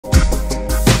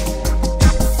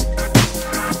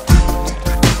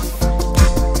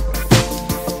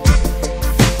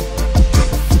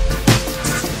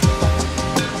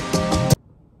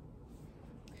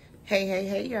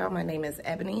Hey, y'all. My name is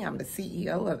Ebony. I'm the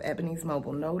CEO of Ebony's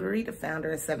Mobile Notary, the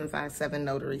founder of 757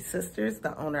 Notary Sisters,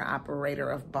 the owner-operator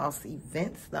of Boss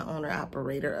Events, the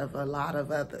owner-operator of a lot of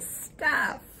other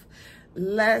stuff.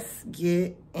 Let's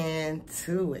get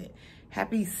into it.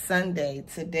 Happy Sunday.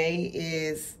 Today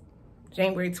is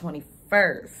January 21st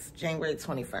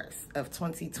of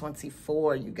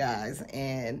 2024, you guys.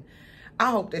 And I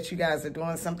hope that you guys are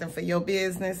doing something for your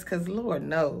business, because Lord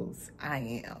knows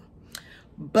I am.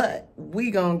 But we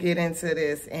gonna get into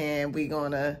this and we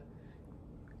gonna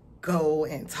go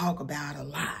and talk about a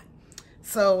lot.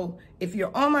 So if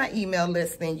you're on my email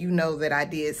list, then you know that I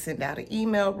did send out an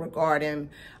email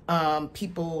regarding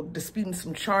people disputing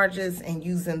some charges and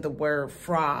using the word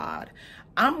fraud.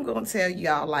 I'm gonna tell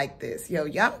y'all like this. Yo,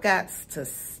 y'all got to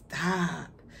stop.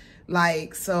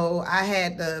 Like, so I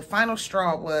had the final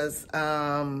straw was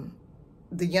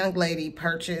the young lady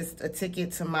purchased a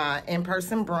ticket to my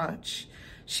in-person brunch.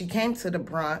 She came to the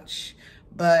brunch,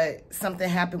 but something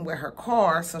happened with her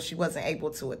car, so she wasn't able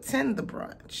to attend the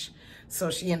brunch.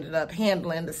 So she ended up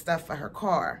handling the stuff for her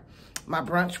car. My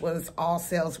brunch was, all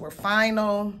sales were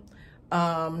final,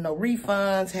 no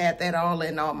refunds, had that all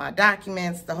in all my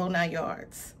documents, the whole 9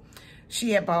 yards.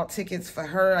 She had bought tickets for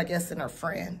her, I guess, and her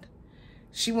friend.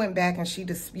 She went back and she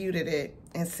disputed it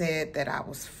and said that I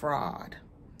was fraud.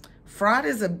 Fraud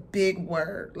is a big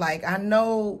word. Like, I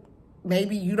know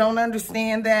maybe you don't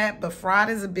understand that, but fraud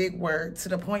is a big word, to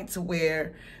the point to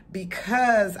where,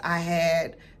 because I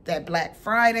had that Black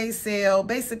Friday sale,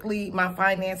 basically my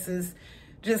finances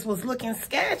just was looking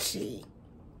sketchy,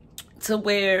 to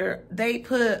where they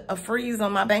put a freeze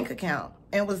on my bank account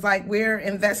and was like, we're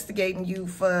investigating you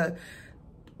for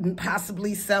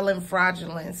possibly selling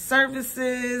fraudulent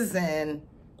services and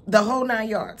the whole 9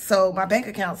 yards. So my bank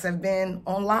accounts have been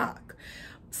on lock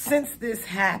since this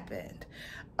happened.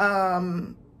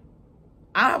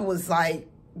 I was like,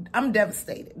 I'm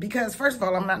devastated, because first of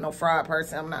all, I'm not no fraud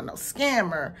person. I'm not no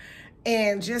scammer.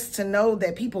 And just to know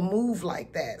that people move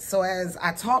like that. So as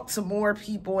I talk to more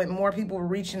people and more people were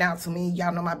reaching out to me,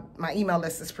 y'all know my email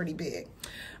list is pretty big.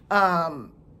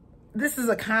 This is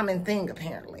a common thing,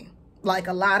 apparently. Like,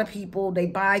 a lot of people, they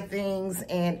buy things,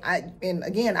 and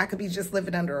again, I could be just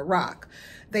living under a rock.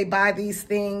 They buy these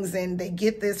things and they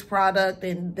get this product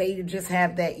and they just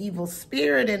have that evil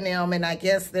spirit in them. And I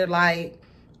guess they're like,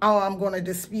 oh, I'm going to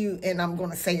dispute and I'm going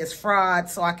to say it's fraud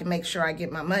so I can make sure I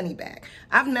get my money back.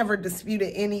 I've never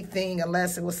disputed anything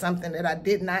unless it was something that I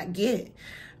did not get.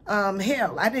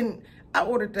 Hell, I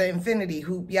ordered the infinity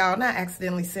hoop, y'all, and I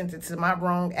accidentally sent it to my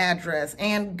wrong address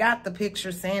and got the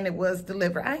picture saying it was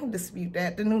delivered. I ain't dispute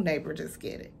that. The new neighbor just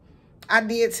get it. I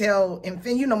did tell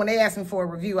Infinity, you know, when they asked me for a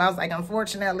review, I was like,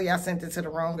 unfortunately, I sent it to the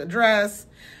wrong address.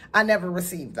 I never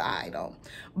received the item.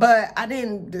 But I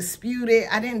didn't dispute it.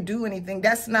 I didn't do anything.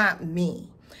 That's not me.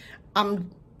 I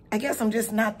guess I'm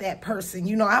just not that person.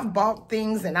 You know, I've bought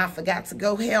things and I forgot to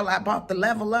go. Hell, I bought the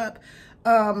Level Up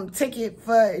ticket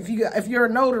for, if you're a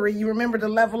notary, you remember the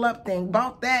Level Up thing.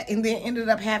 Bought that and then ended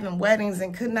up having weddings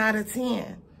and could not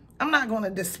attend. I'm not going to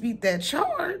dispute that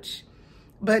charge.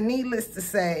 But needless to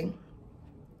say,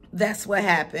 that's what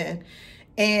happened.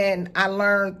 And I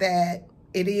learned that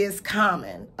it is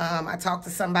common. I talked to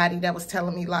somebody that was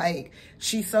telling me, like,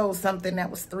 she sold something that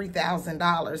was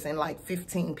 $3,000 and like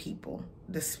 15 people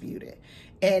disputed.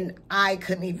 And I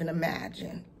couldn't even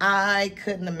imagine. I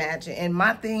couldn't imagine. And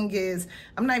my thing is,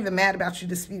 I'm not even mad about you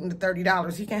disputing the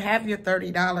 $30. You can have your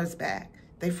 $30 back.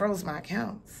 They froze my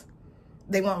accounts.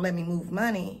 They won't let me move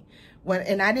money.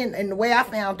 And the way I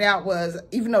found out was,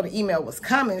 even though the email was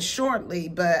coming shortly,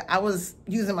 but I was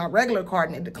using my regular card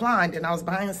and it declined, and I was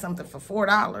buying something for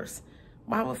 $4.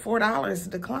 Why would $4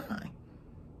 decline?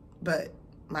 But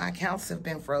my accounts have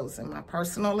been frozen, my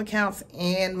personal accounts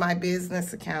and my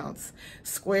business accounts.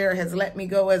 Square has let me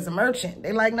go as a merchant.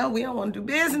 They're like, no, we don't want to do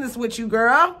business with you,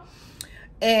 girl.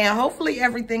 And hopefully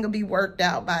everything will be worked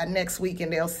out by next week,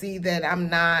 and they'll see that I'm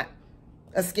not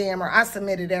a scammer. I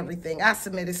submitted everything. I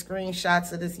submitted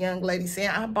screenshots of this young lady saying,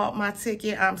 I bought my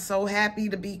ticket. I'm so happy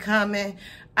to be coming.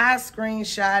 I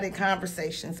screenshotted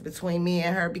conversations between me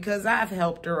and her because I've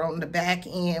helped her on the back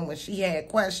end when she had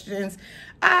questions.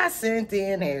 I sent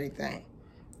in everything.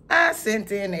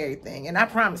 And I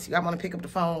promise you, I'm going to pick up the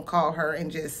phone, call her,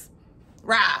 and just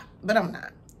rah. But I'm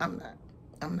not.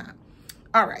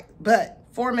 All right. But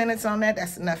 4 minutes on that,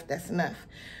 that's enough.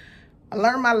 I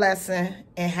learned my lesson,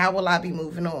 and how will I be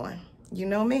moving on? You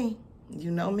know me.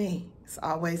 It's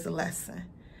always a lesson.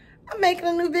 I'm making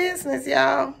a new business,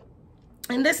 y'all.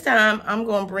 And this time, I'm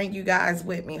going to bring you guys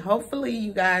with me. Hopefully,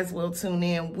 you guys will tune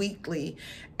in weekly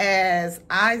as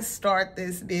I start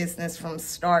this business from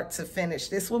start to finish.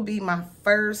 This will be my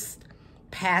first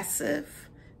passive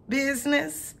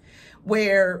business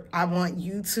where I want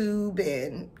YouTube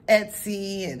and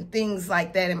Etsy and things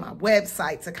like that in my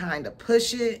website to kind of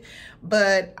push it.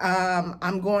 But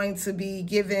I'm going to be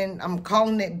I'm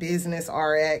calling it Business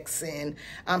RX, and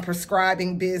I'm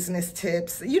prescribing business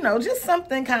tips, you know, just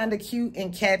something kind of cute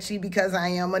and catchy because I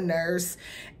am a nurse.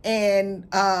 And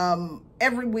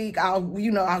every week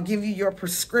I'll give you your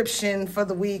prescription for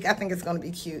the week. I think it's going to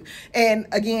be cute. And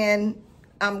again,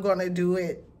 I'm going to do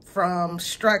it from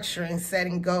structuring,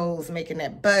 setting goals, making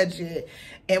that budget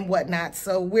and whatnot.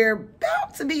 So we're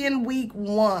about to be in week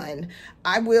 1.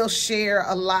 I will share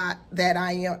a lot that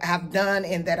I have done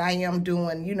and that I am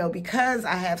doing, you know, because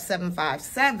I have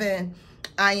 757.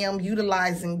 I am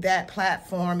utilizing that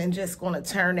platform and just going to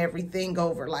turn everything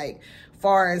over. Like,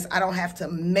 far as I don't have to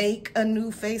make a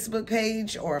new Facebook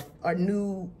page or a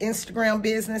new Instagram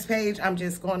business page. I'm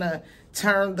just going to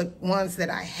turn the ones that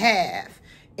I have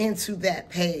into that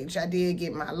page. I did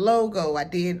get my logo.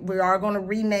 We are going to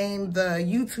rename the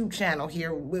YouTube channel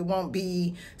here. It won't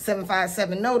be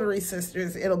 757 Notary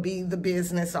Sisters. It'll be the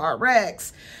Business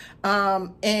RX.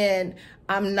 And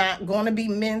I'm not going to be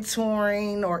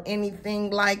mentoring or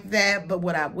anything like that. But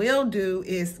what I will do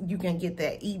is you can get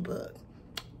that ebook.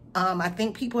 I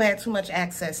think people had too much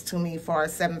access to me for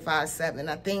 757.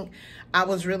 I think I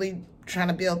was really trying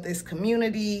to build this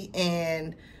community,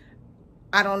 and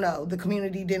I don't know, the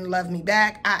community didn't love me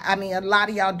back. I mean, a lot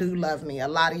of y'all do love me. A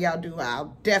lot of y'all do.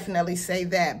 I'll definitely say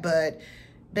that. But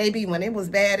baby, when it was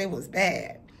bad, it was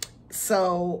bad.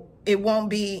 So it won't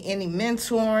be any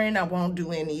mentoring. I won't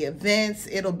do any events.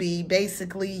 It'll be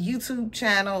basically YouTube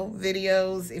channel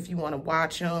videos if you want to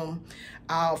watch them.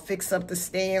 I'll fix up the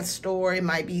stand store. It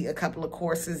might be a couple of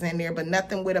courses in there, but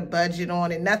nothing with a budget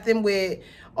on it. Nothing with,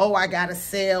 oh, I got to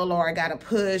sell or I got to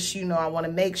push. You know, I want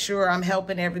to make sure I'm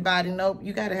helping everybody. Nope,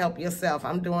 you got to help yourself.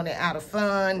 I'm doing it out of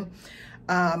fun.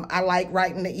 I like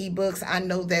writing the ebooks. I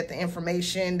know that the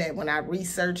information that when I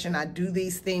research and I do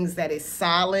these things, that is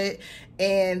solid,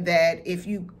 and that if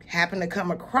you happen to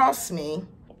come across me,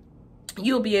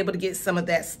 you'll be able to get some of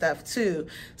that stuff too.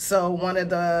 So one of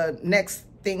the next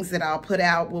things that I'll put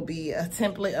out will be a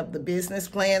template of the business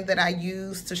plan that I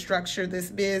use to structure this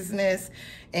business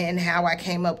and how I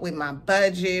came up with my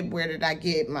budget. Where did I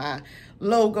get my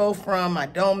logo from, my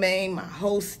domain, my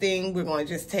hosting? We're going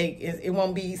to just take, it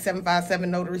won't be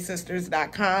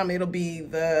 757notarysisters.com. It'll be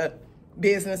the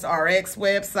Business RX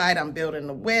website. I'm building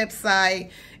a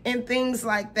website and things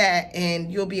like that.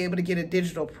 And you'll be able to get a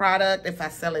digital product. If I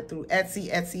sell it through Etsy,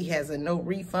 Etsy has a no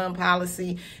refund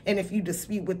policy. And if you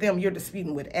dispute with them, you're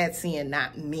disputing with Etsy and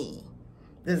not me.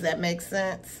 Does that make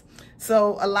sense?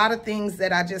 So a lot of things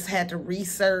that I just had to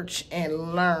research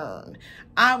and learn.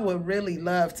 I would really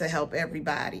love to help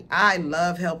everybody. I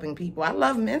love helping people. I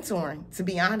love mentoring, to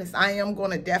be honest. I am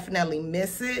going to definitely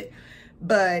miss it,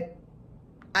 but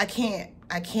I can't,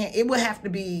 it would have to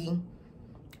be,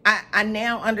 I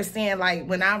now understand, like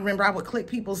when I remember I would click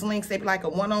people's links, they'd be like a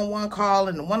one-on-one call,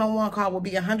 and the one-on-one call would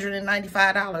be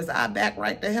 $195. I back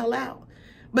right the hell out.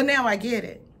 But now I get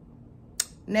it.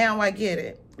 Now I get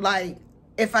it. Like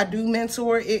if I do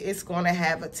mentor, it's going to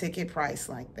have a ticket price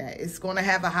like that. It's going to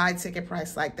have a high ticket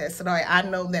price like that. So that I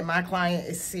know that my client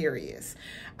is serious.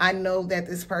 I know that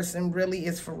this person really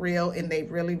is for real and they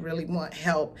really, really want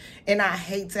help. And I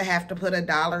hate to have to put a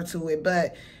dollar to it,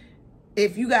 but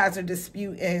if you guys are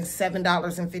disputing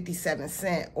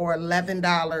 $7.57 or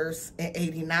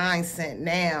 $11.89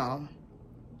 now,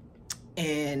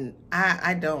 and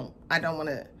I don't want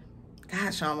to,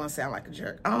 gosh, I don't want to sound like a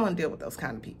jerk. I don't want to deal with those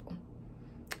kind of people.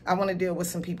 I want to deal with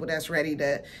some people that's ready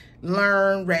to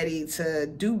learn, ready to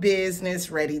do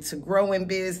business, ready to grow in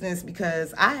business,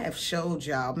 because I have showed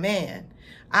y'all, man,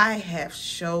 I have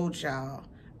showed y'all.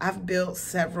 I've built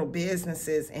several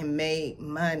businesses and made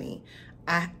money.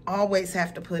 I always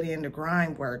have to put in the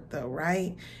grind work though,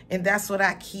 right? And that's what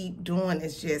I keep doing,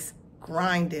 is just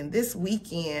grinding. This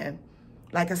weekend,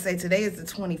 like I say, today is the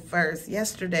 21st.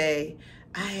 Yesterday,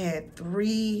 I had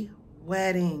 3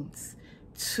 weddings,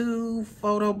 2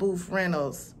 photo booth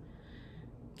rentals.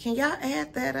 Can y'all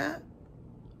add that up?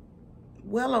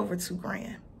 Well over $2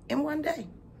 grand in one day.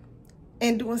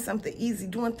 And doing something easy,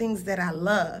 doing things that I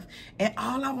love. And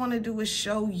all I want to do is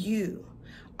show you.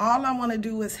 All I want to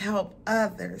do is help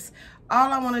others.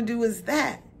 All I want to do is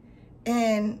that.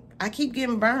 And I keep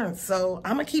getting burned. So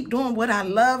I'm going to keep doing what I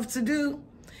love to do.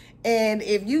 And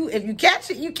if you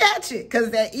catch it, you catch it. Because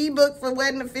that ebook for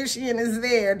Wedding Officiant is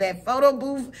there. That photo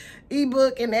booth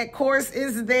ebook and that course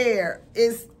is there.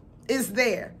 It's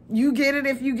there. You get it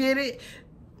if you get it.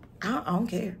 I don't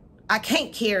care. I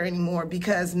can't care anymore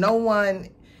because no one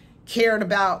cared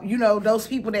about, you know, those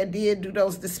people that did do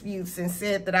those disputes and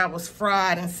said that I was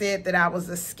fraud and said that I was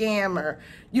a scammer.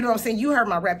 You know what I'm saying? You hurt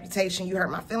my reputation. You hurt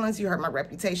my feelings. You hurt my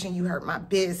reputation. You hurt my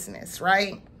business,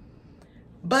 right?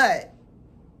 But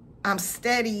I'm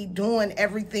steady doing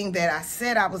everything that I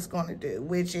said I was going to do,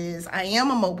 which is I am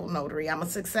a mobile notary. I'm a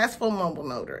successful mobile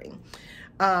notary.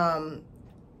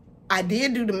 I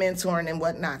did do the mentoring and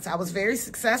whatnot. So I was very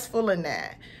successful in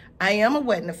that. I am a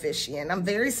wedding officiant. I'm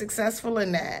very successful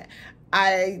in that.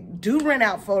 I do rent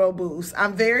out photo booths.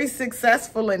 I'm very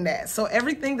successful in that. So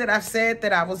everything that I've said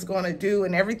that I was going to do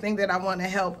and everything that I want to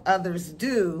help others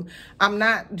do, I'm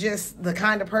not just the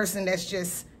kind of person that's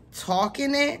just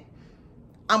talking it.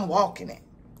 I'm walking it.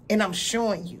 And I'm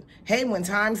showing you, hey, when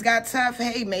times got tough,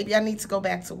 hey, maybe I need to go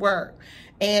back to work.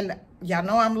 And y'all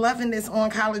know I'm loving this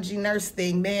oncology nurse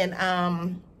thing,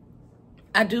 man.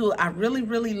 I do. I really,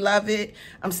 really love it.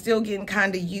 I'm still getting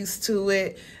kind of used to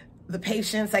it. The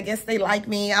patients, I guess they like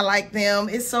me. I like them.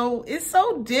 It's so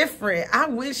different. I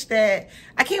wish that,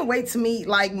 I can't wait to meet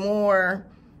like more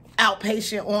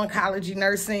outpatient oncology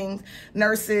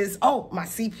nurses. Oh, my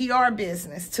CPR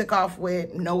business took off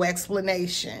with no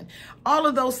explanation. All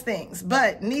of those things.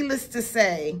 But needless to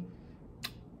say,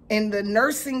 in the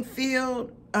nursing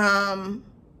field, I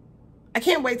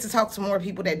can't wait to talk to more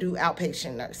people that do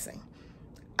outpatient nursing.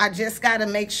 I just got to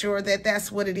make sure that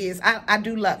that's what it is. I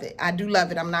do love it. I do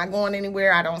love it. I'm not going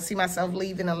anywhere. I don't see myself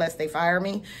leaving unless they fire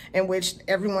me, in which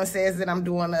everyone says that I'm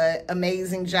doing an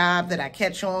amazing job, that I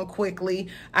catch on quickly.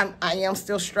 I am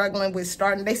still struggling with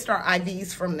starting. They start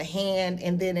IVs from the hand,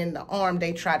 and then in the arm,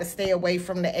 they try to stay away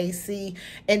from the AC.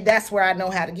 And that's where I know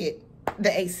how to get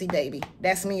the AC, baby.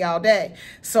 That's me all day.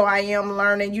 So I am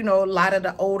learning, you know, a lot of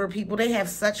the older people, they have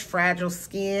such fragile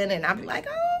skin, and I'll be like,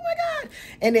 oh my God.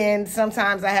 And then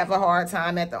sometimes I have a hard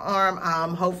time at the arm.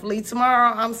 Hopefully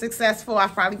tomorrow I'm successful.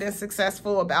 I've probably been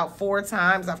successful about 4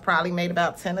 times. I've probably made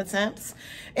about 10 attempts.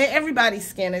 And everybody's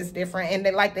skin is different.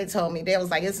 And like they told me, they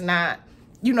was like, it's not,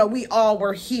 you know, we all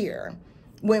were here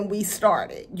when we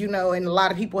started, you know, and a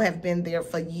lot of people have been there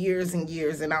for years and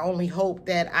years. And I only hope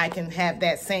that I can have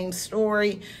that same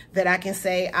story, that I can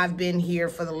say I've been here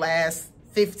for the last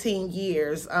 15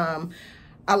 years.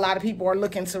 A lot of people are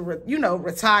looking to,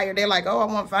 retire. They're like, oh, I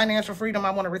want financial freedom.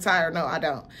 I want to retire. No, I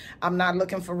don't. I'm not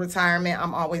looking for retirement.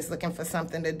 I'm always looking for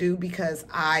something to do because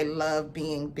I love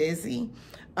being busy.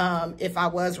 If I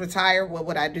was retired, what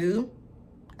would I do?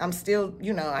 I'm still,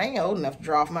 I ain't old enough to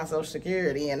draw off my Social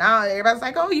Security. And now everybody's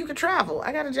like, oh, you can travel.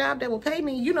 I got a job that will pay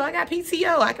me. I got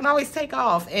PTO. I can always take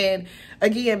off. And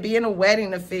again, being a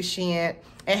wedding officiant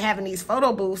and having these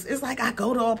photo booths, it's like I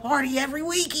go to a party every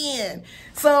weekend.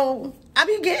 So I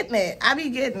be getting it.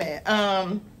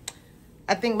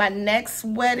 I think my next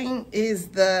wedding is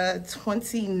the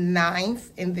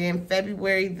 29th and then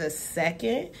February the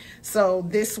 2nd. So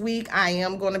this week I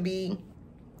am going to be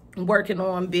working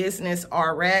on Business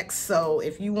RX. So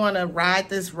if you want to ride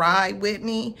this ride with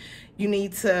me, you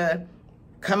need to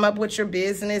come up with your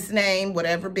business name,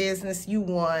 whatever business you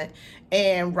want,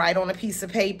 and write on a piece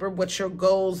of paper what your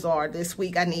goals are. This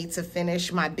week I need to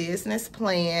finish my business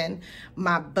plan,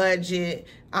 my budget.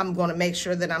 I'm going to make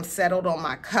sure that I'm settled on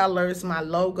my colors, my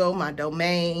logo, my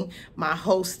domain, my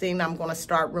hosting. I'm going to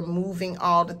start removing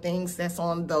all the things that's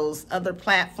on those other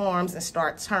platforms and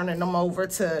start turning them over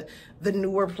to the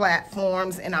newer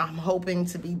platforms. And I'm hoping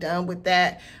to be done with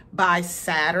that by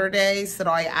Saturday so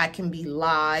that I can be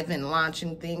live and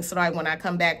launching things, so that when I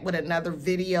come back with another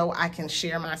video, I can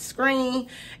share my screen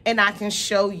and I can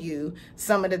show you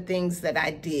some of the things that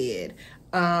I did.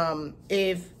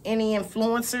 If any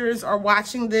influencers are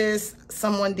watching this,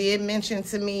 someone did mention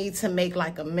to me to make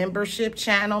like a membership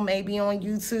channel, maybe on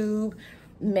YouTube.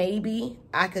 Maybe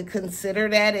I could consider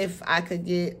that if I could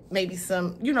get maybe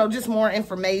some, just more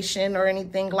information or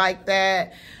anything like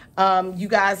that. You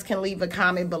guys can leave a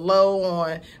comment below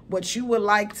on what you would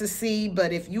like to see.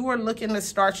 But if you are looking to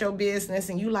start your business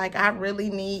and you like, I really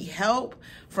need help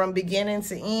from beginning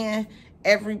to end,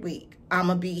 every week I'm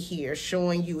going to be here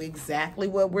showing you exactly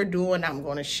what we're doing. I'm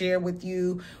going to share with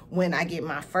you when I get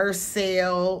my first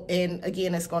sale. And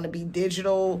again, it's going to be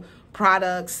digital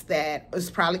products that is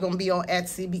probably going to be on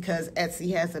Etsy, because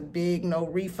Etsy has a big no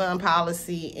refund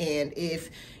policy. And if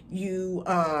you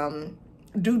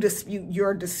do dispute,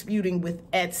 you're disputing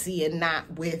with Etsy and not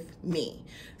with me.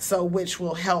 So which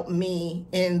will help me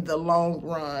in the long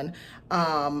run.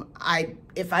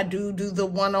 If I do the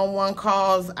one-on-one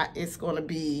calls, it's going to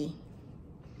be,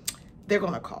 they're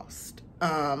going to cost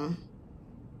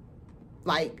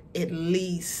like at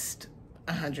least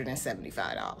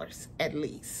 $175 at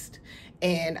least.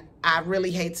 And I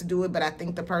really hate to do it, but I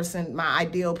think the person, my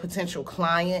ideal potential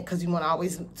client, because you want to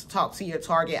always talk to your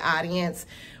target audience,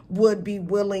 would be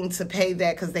willing to pay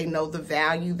that because they know the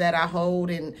value that I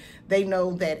hold, and they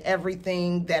know that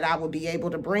everything that I would be able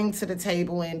to bring to the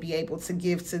table and be able to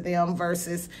give to them,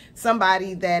 versus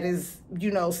somebody that is,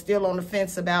 you know, still on the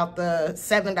fence about the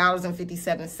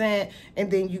 $7.57,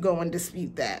 and then you go and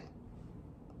dispute that.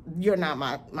 You're not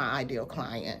my ideal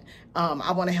client.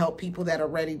 I want to help people that are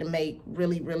ready to make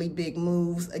really, really big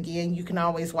moves. Again, you can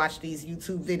always watch these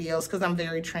YouTube videos because I'm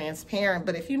very transparent.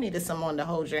 But if you needed someone to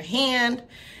hold your hand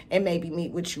and maybe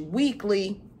meet with you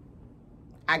weekly,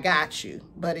 I got you.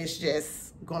 But it's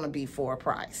just going to be for a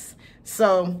price.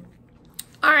 So,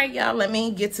 all right, y'all, let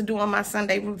me get to doing my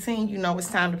Sunday routine. You know,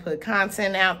 it's time to put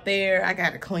content out there. I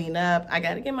got to clean up. I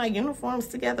got to get my uniforms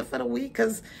together for the week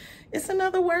because it's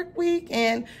another work week,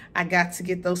 and I got to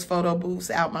get those photo booths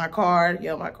out my car.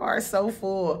 Yo, my car is so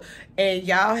full. And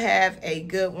y'all have a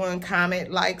good one.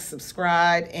 Comment, like,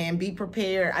 subscribe, and be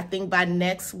prepared. I think by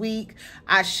next week,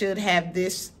 I should have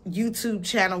this YouTube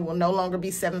channel will no longer be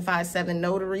 757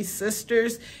 Notary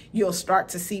Sisters. You'll start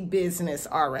to see Business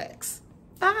RX.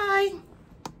 Bye.